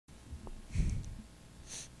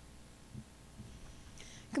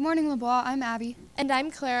Good morning, LeBois. I'm Abby. And I'm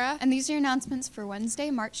Clara. And these are your announcements for Wednesday,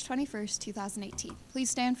 March 21st, 2018. Please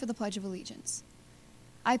stand for the Pledge of Allegiance.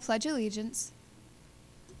 I pledge allegiance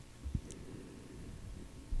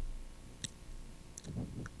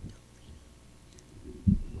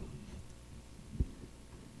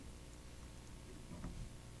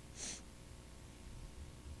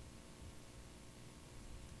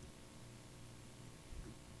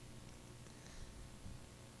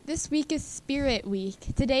This week is Spirit Week.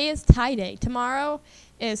 Today is Tie Day. Tomorrow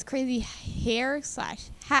is Crazy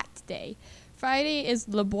Hair/Hat Day. Friday is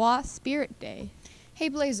LeBois Spirit Day. Hey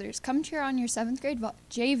Blazers, come cheer on your 7th grade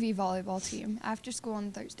JV volleyball team after school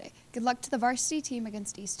on Thursday. Good luck to the varsity team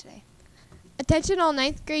against East today. Attention all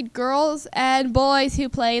 9th grade girls and boys who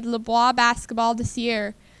played LeBois basketball this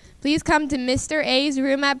year. Please come to Mr. A's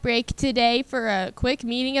room at break today for a quick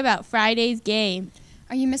meeting about Friday's game.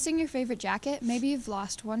 Are you missing your favorite jacket? Maybe you've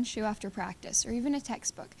lost one shoe after practice, or even a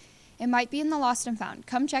textbook. It might be in the lost and found.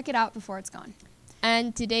 Come check it out before it's gone.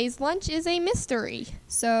 And today's lunch is a mystery.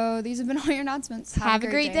 So these have been all your announcements. Have a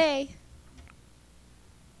great day.